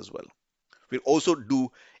database as well. We'll also do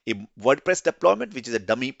a WordPress deployment, which is a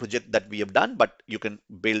dummy project that we have done, but you can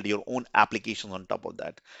build your own applications on top of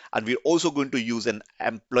that. And we're also going to use an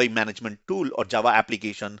employee management tool or Java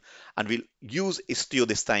application, and we'll use Istio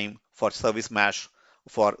this time for service mesh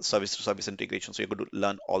for service to service integration. So you're going to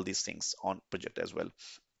learn all these things on project as well.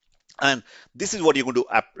 And this is what you're going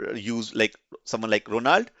to use, like someone like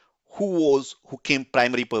Ronald, who came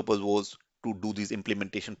primary purpose was to do these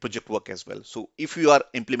implementation project work as well. So if you are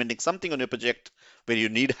implementing something on your project where you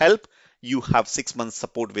need help, you have 6 months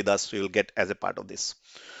support with us, so you'll get as a part of this.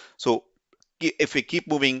 So if we keep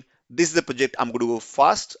moving, this is the project. I'm going to go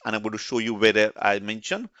fast and I'm going to show you where I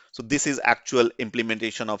mentioned. So this is actual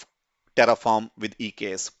implementation of Terraform with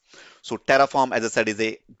EKS. So Terraform, as I said,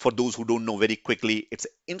 is for those who don't know very quickly, it's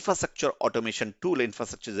an infrastructure automation tool.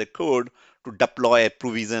 Infrastructure is a code to deploy and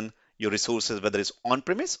provision your resources, whether it's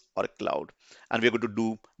on-premise or cloud. And we're going to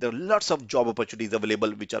do, there are lots of job opportunities available,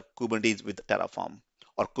 which are Kubernetes with Terraform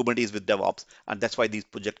or Kubernetes with DevOps. And that's why this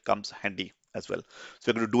project comes handy as well.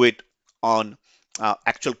 So we're going to do it on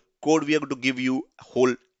actual code. We are going to give you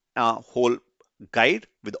a whole guide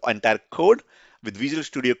with entire code with Visual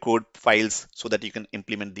Studio Code files so that you can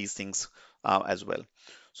implement these things as well.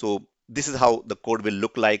 So this is how the code will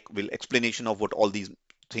look like, will explanation of what all these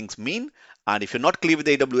things mean. And if you're not clear with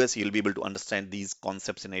AWS, you'll be able to understand these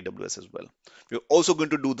concepts in AWS as well. We're also going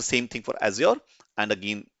to do the same thing for Azure. And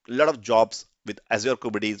again, a lot of jobs with Azure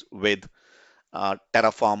Kubernetes with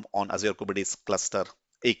Terraform on Azure Kubernetes cluster,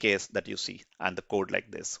 AKS that you see, and the code like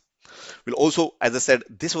this. We'll also, as I said,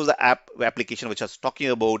 this was the application which I was talking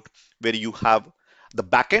about, where you have the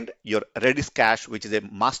backend, your Redis cache, which is a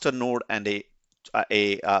master node and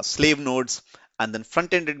a slave nodes, and then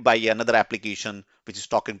front-ended by another application which is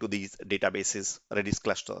talking to these databases, Redis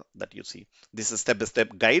cluster that you see. This is a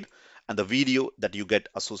step-by-step guide and the video that you get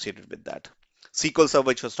associated with that. SQL Server,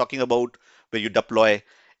 which I was talking about, where you deploy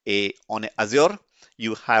on Azure,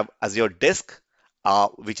 you have Azure Disk,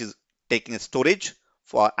 which is taking a storage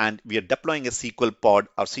and we are deploying a SQL pod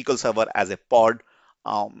or SQL Server as a pod,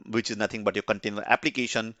 which is nothing but your container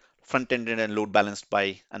application, front-ended and load balanced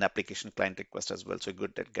by an application client request as well. So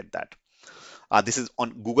good to get that. This is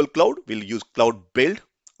on Google Cloud. We'll use Cloud Build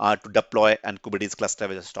to deploy and Kubernetes cluster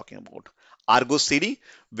which I was talking about. Argo CD,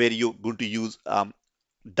 where you're going to use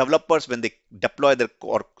developers when they deploy their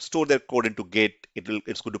or store their code into Git,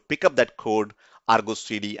 it's going to pick up that code, Argo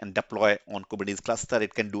CD, and deploy on Kubernetes cluster.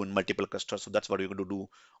 It can do in multiple clusters. So that's what you're going to do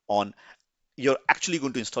on. You're actually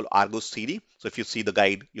going to install Argo CD. So if you see the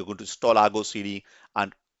guide, you're going to install Argo CD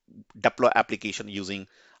and deploy application using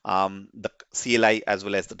the CLI as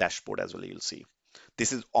well as the dashboard as well. You'll see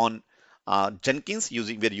this is on Jenkins,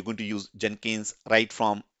 where you're going to use Jenkins right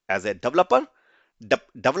from as a developer,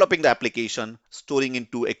 developing the application, storing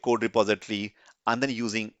into a code repository, and then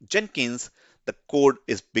using Jenkins, the code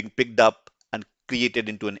is being picked up and created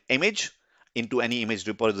into an image, into any image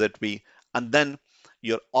repository, and then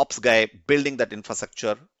your ops guy building that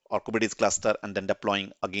infrastructure or Kubernetes cluster and then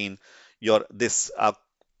deploying again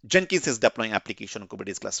Jenkins is deploying application on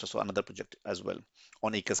Kubernetes cluster, so another project as well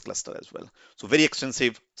on AKS cluster as well. So very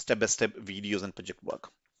extensive step-by-step videos and project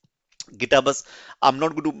work. GitHub, I'm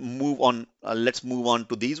not going to move on. Let's move on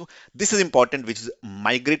to these. This is important, which is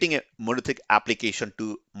migrating a monolithic application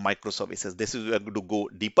to microservices. This is where we're going to go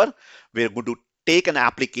deeper. We're going to take an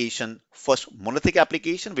application, first monolithic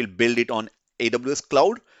application, we'll build it on AWS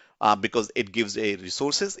cloud because it gives a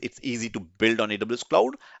resources. It's easy to build on AWS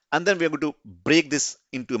cloud. And then we're going to break this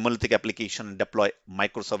into a monolithic application and deploy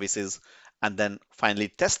microservices and then finally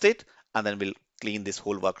test it. And then we'll clean this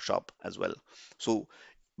whole workshop as well. So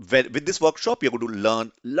with this workshop, you're going to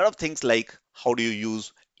learn a lot of things like how do you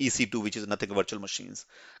use EC2, which is nothing virtual machines,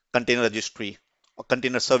 container registry, or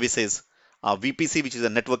container services, VPC, which is a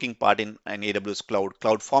networking part in AWS cloud,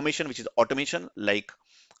 cloud formation, which is automation like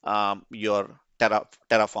your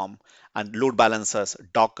Terraform, and load balancers,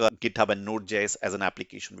 Docker, GitHub, and Node.js as an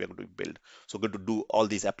application we are going to build. So we're going to do all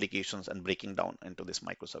these applications and breaking down into these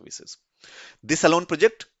microservices. This alone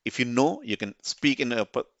project, if you know, you can speak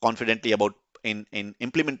confidently about in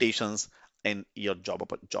implementations in your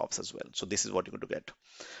jobs as well. So this is what you're going to get.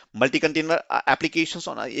 Multi-container applications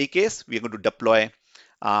on AKS, we are going to deploy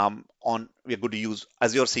we are going to use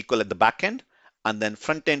Azure SQL at the back end, and then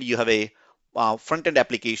front end you have a front end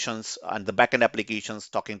applications and the back end applications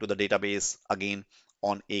talking to the database again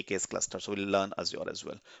on AKS cluster. So we'll learn Azure as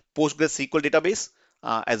well. PostgreSQL database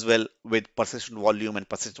as well with persistent volume and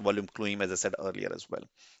persistent volume queuing, as I said earlier as well.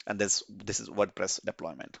 And this is WordPress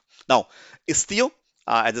deployment. Now, Istio,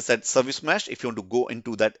 as I said, service mesh. If you want to go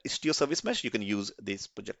into that Istio service mesh, you can use this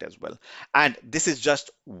project as well. And this is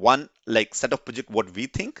just one like set of project what we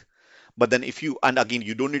think. But then if you, and again,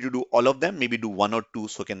 you don't need to do all of them, maybe do one or two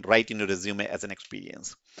so you can write in your resume as an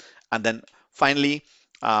experience. And then finally,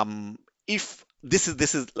 if this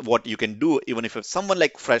is what you can do, even if someone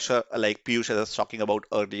like fresher, like Piyush was talking about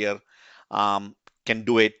earlier, can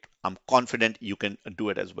do it, I'm confident you can do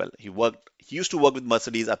it as well. He used to work with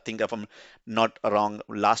Mercedes. I think if I'm not wrong,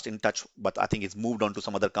 last in touch, but I think he's moved on to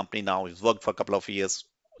some other company now. He's worked for a couple of years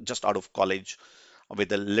just out of college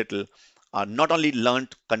with a little, not only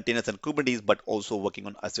learned containers and Kubernetes, but also working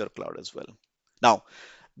on Azure cloud as well. Now,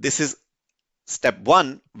 this is step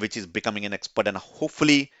one, which is becoming an expert, and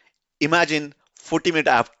hopefully imagine 40 minutes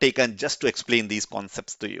I have taken just to explain these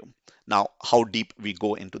concepts to you. Now, how deep we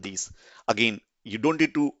go into these. Again, you don't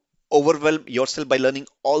need to overwhelm yourself by learning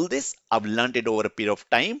all this. I've learned it over a period of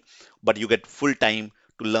time, but you get full time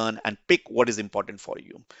to learn and pick what is important for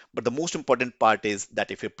you. But the most important part is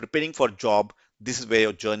that if you're preparing for a job, this is where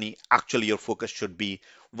your journey, actually your focus should be.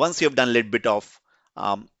 Once you have done a little bit of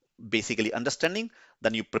basically understanding,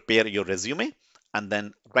 then you prepare your resume and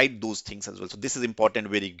then write those things as well. So this is important,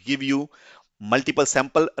 where we give you multiple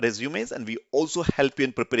sample resumes, and we also help you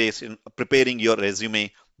in preparing your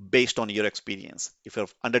resume based on your experience. If you're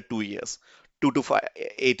under 2 years, 2 to 5,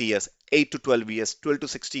 8 years, 8 to 12 years, 12 to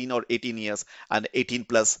 16 or 18 years, and 18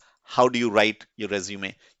 plus, how do you write your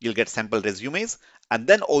resume? You'll get sample resumes. And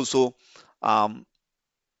then also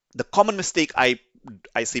the common mistake I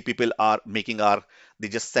see people are making are they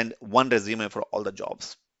just send one resume for all the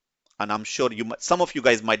jobs. And I'm sure some of you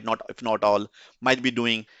guys might not, if not all, might be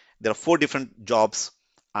doing, there are 4 different jobs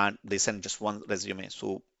and they send just one resume.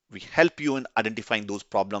 So we help you in identifying those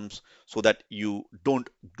problems so that you don't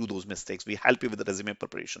do those mistakes. We help you with the resume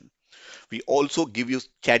preparation. We also give you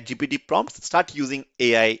ChatGPT prompts. Start using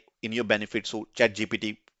AI in your benefit. So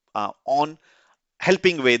ChatGPT on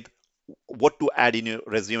helping with what to add in your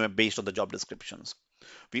resume based on the job descriptions.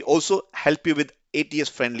 We also help you with ATS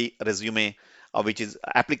friendly resume, which is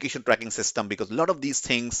application tracking system, because a lot of these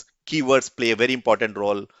things, keywords play a very important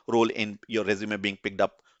role in your resume being picked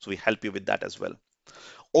up. So we help you with that as well.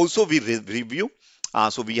 Also, we review.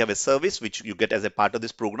 So we have a service which you get as a part of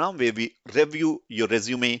this program where we review your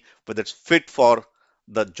resume, whether it's fit for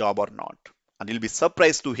the job or not. And you'll be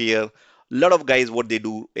surprised to hear a lot of guys, what they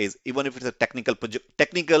do is, even if it's a technical project,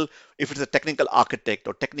 if it's a technical architect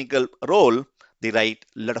or technical role, they write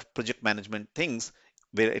a lot of project management things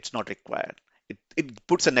where it's not required. It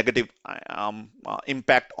puts a negative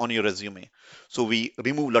impact on your resume. So we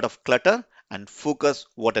remove a lot of clutter and focus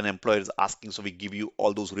what an employer is asking. So we give you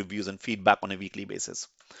all those reviews and feedback on a weekly basis.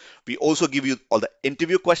 We also give you all the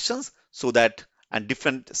interview questions, so that, and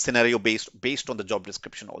different scenario based on the job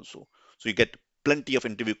description also. So you get plenty of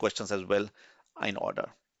interview questions as well in order.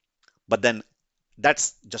 But then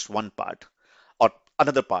that's just one part. Or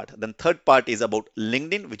another part. Then third part is about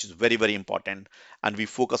LinkedIn, which is very, very important. And we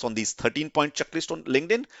focus on these 13-point checklist on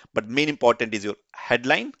LinkedIn, but main important is your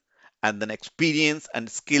headline, and then experience and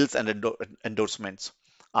skills and endorsements.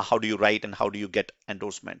 How do you write and how do you get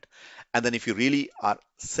endorsement? And then if you really are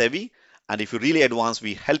savvy and if you're really advanced,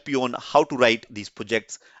 we help you on how to write these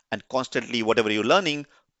projects, and constantly whatever you're learning,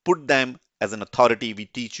 put them as an authority. We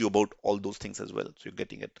teach you about all those things as well. So you're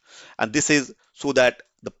getting it. And this is so that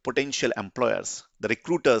the potential employers, the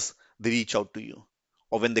recruiters, they reach out to you.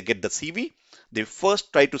 Or when they get the CV, they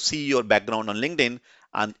first try to see your background on LinkedIn,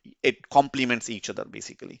 and it complements each other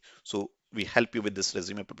basically. So we help you with this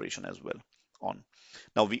resume preparation as well.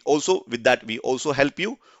 Now we also, with that, we also help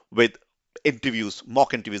you with interviews,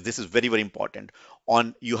 mock interviews. This is very, very important.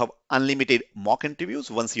 You have unlimited mock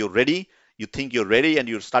interviews. Once you're ready, you think you're ready and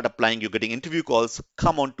you start applying, you're getting interview calls,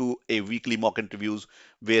 come on to a weekly mock interviews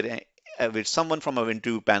where with someone from our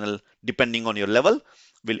interview panel, depending on your level,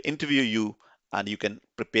 will interview you, and you can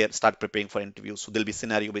start preparing for interviews. So there'll be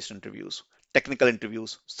scenario-based interviews, technical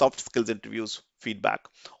interviews, soft skills interviews, feedback.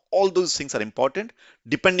 All those things are important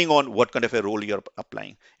depending on what kind of a role you're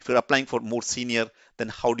applying. If you're applying for more senior,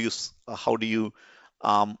 then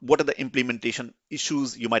what are the implementation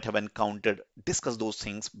issues you might have encountered? Discuss those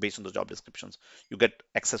things based on the job descriptions. You get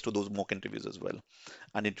access to those mock interviews as well,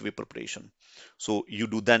 and interview preparation. So you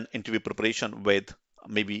do then interview preparation with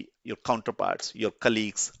maybe your counterparts, your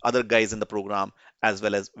colleagues, other guys in the program, as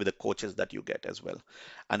well as with the coaches that you get as well.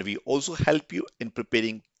 And we also help you in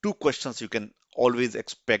preparing 2 questions you can always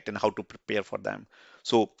expect and how to prepare for them.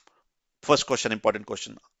 So first question, important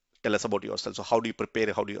question, tell us about yourself. So how do you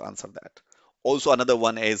prepare? How do you answer that? Also, another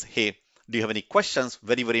one is, hey, do you have any questions?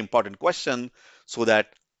 Very, very important question. So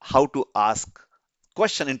that how to ask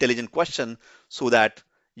intelligent question, so that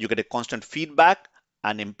you get a constant feedback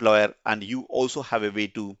and employer, and you also have a way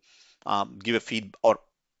to give a feed or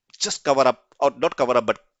just cover up, or not cover up,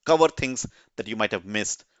 but cover things that you might have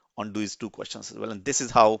missed on these 2 questions as well. And this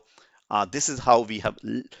is how we have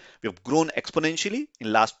grown exponentially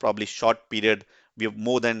in last probably short period. We have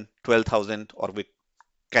more than 12,000, or we're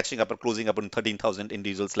catching up or closing up on 13,000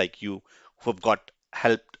 individuals like you who have got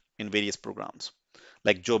helped in various programs.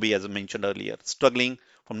 Like Joby, as I mentioned earlier, struggling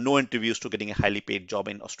from no interviews to getting a highly paid job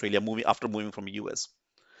in Australia, after moving from US.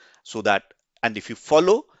 So that, and if you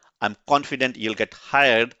follow, I'm confident you'll get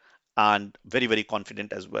hired, and very, very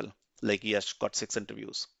confident as well. Like he has got 6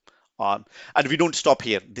 interviews. And we don't stop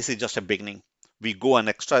here. This is just a beginning. We go an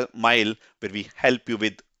extra mile where we help you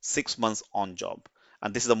with 6 months on job.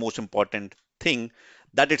 And this is the most important thing.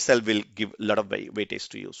 That itself will give a lot of weightage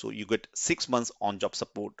to you. So you get 6 months on job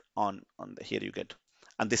support here you get.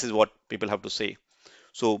 And this is what people have to say.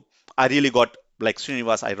 So I really got, like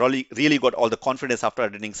Srinivas, I really got all the confidence after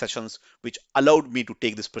attending sessions, which allowed me to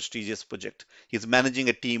take this prestigious project. He's managing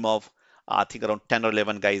a team of, I think around 10 or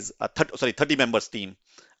 11 guys, 30 members team,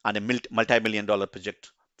 and a multi-million dollar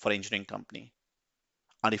project for engineering company.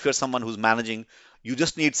 And if you're someone who's managing, you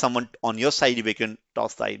just need someone on your side who can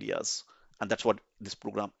toss the ideas. And that's what this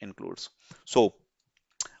program includes. So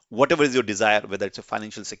whatever is your desire, whether it's a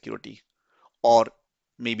financial security, or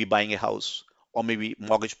maybe buying a house, or maybe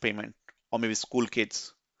mortgage payment, or maybe school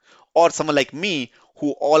kids, or someone like me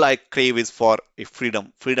who all I crave is for a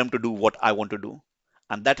freedom to do what I want to do.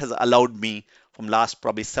 And that has allowed me from last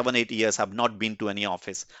probably 7-8 years. I've not been to any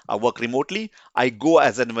office. I work remotely. I go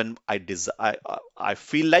as and when I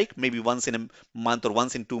feel like, maybe once in a month or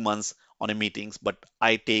once in 2 months on a meetings, but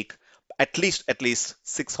I take at least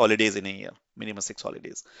 6 holidays in a year, minimum 6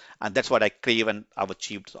 holidays. And that's what I crave and I've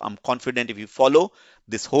achieved. So I'm confident if you follow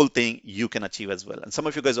this whole thing, you can achieve as well. And some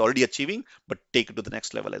of you guys are already achieving, but take it to the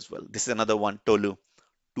next level as well. This is another one, Tolu,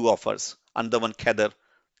 2 offers. Another one, Kheder,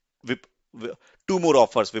 Vip, 2 more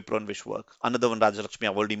offers, Wipro and Wishwork. Another one, Rajalakshmi,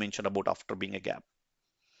 I've already mentioned about after being a gap.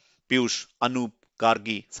 Piyush, Anup,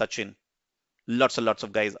 Gargi, Sachin, lots and lots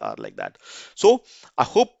of guys are like that. So I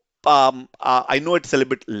hope, I know it's a little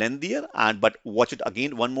bit lengthier, but watch it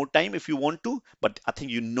again one more time if you want to. But I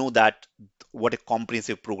think you know that what a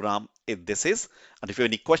comprehensive program this is. And if you have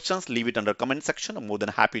any questions, leave it under comment section. I'm more than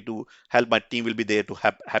happy to help. My team will be there to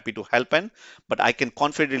happy to help. But I can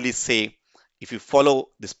confidently say, if you follow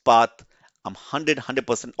this path, I'm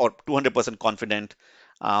 100% or 200% confident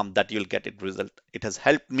that you'll get it result. It has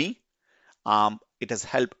helped me. It has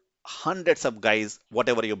helped hundreds of guys.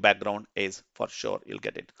 Whatever your background is, for sure you'll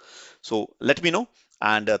get it. So let me know.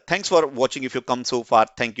 And thanks for watching. If you come so far,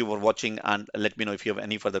 thank you for watching, and let me know if you have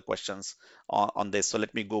any further questions on this. So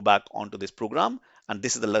let me go back onto this program, and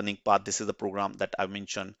this is the learning path. This is the program that I've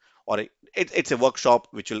mentioned, or it's a workshop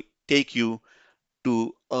which will take you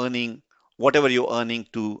to earning whatever you're earning,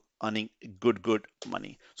 to earning good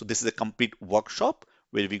money. So this is a complete workshop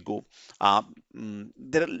where we go.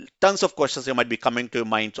 There are tons of questions that might be coming to your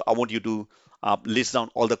mind. So I want you to list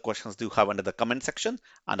down all the questions you have under the comment section,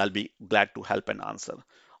 and I'll be glad to help and answer.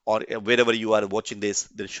 Or wherever you are watching this,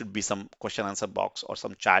 there should be some question answer box or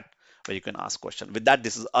some chat where you can ask question. With that,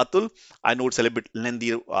 this is Atul. I know it's a little bit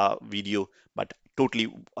lengthy video, but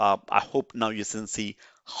totally, I hope now you can see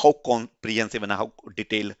how comprehensive and how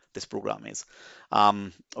detailed this program is.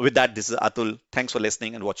 With that, this is Atul. Thanks for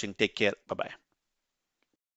listening and watching. Take care. Bye-bye.